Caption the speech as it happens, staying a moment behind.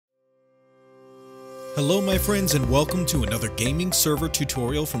Hello my friends and welcome to another gaming server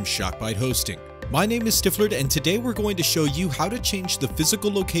tutorial from Shockbyte Hosting. My name is Stiflerd and today we're going to show you how to change the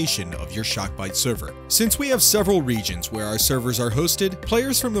physical location of your Shockbyte server. Since we have several regions where our servers are hosted,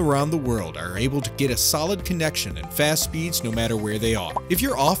 players from around the world are able to get a solid connection and fast speeds no matter where they are. If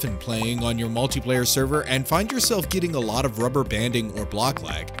you're often playing on your multiplayer server and find yourself getting a lot of rubber banding or block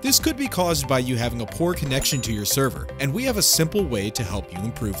lag, this could be caused by you having a poor connection to your server, and we have a simple way to help you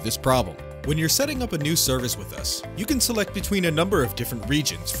improve this problem. When you're setting up a new service with us, you can select between a number of different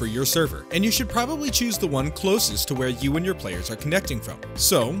regions for your server, and you should probably choose the one closest to where you and your players are connecting from.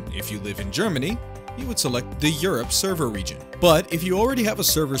 So, if you live in Germany, you would select the Europe server region. But if you already have a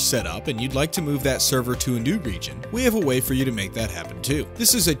server set up and you'd like to move that server to a new region, we have a way for you to make that happen too.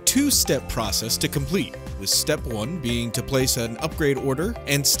 This is a two-step process to complete, with step 1 being to place an upgrade order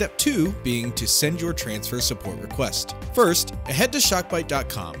and step 2 being to send your transfer support request. First, head to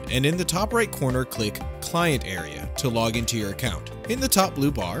shockbyte.com and in the top right corner click Client Area to log into your account. In the top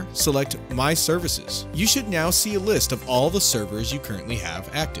blue bar, select My Services. You should now see a list of all the servers you currently have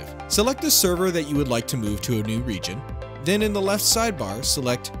active. Select the server that you would like to move to a new region. Then in the left sidebar,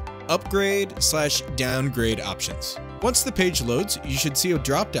 select Upgrade/Downgrade options. Once the page loads, you should see a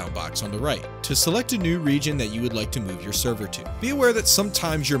drop-down box on the right to select a new region that you would like to move your server to. Be aware that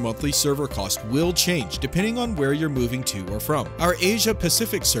sometimes your monthly server cost will change depending on where you're moving to or from. Our Asia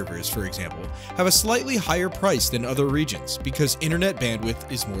Pacific servers, for example, have a slightly higher price than other regions because internet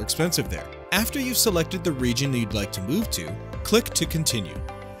bandwidth is more expensive there. After you've selected the region you'd like to move to, click to continue.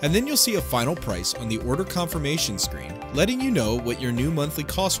 And then you'll see a final price on the order confirmation screen, letting you know what your new monthly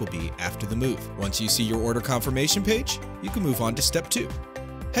cost will be after the move. Once you see your order confirmation page, you can move on to step 2.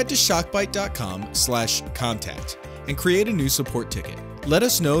 Head to shockbyte.com/contact and create a new support ticket. Let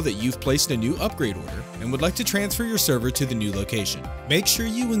us know that you've placed a new upgrade order and would like to transfer your server to the new location. Make sure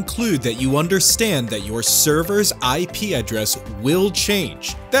you include that you understand that your server's IP address will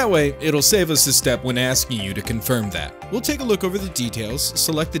change. That way, it'll save us a step when asking you to confirm that. We'll take a look over the details,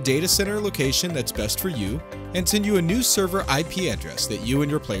 select the data center location that's best for you, and send you a new server IP address that you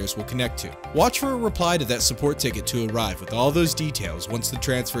and your players will connect to. Watch for a reply to that support ticket to arrive with all those details once the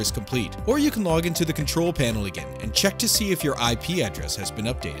transfer is complete, or you can log into the control panel again and check to see if your IP address has been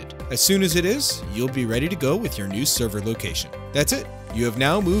updated. As soon as it is, you'll be ready to go with your new server location. That's it. You have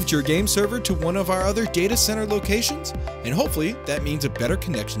now moved your game server to one of our other data center locations, and hopefully that means a better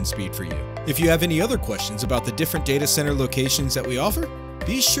connection speed for you. If you have any other questions about the different data center locations that we offer,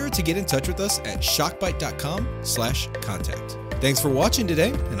 be sure to get in touch with us at shockbyte.com/contact. Thanks for watching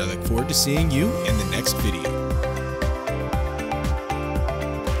today, and I look forward to seeing you in the next video.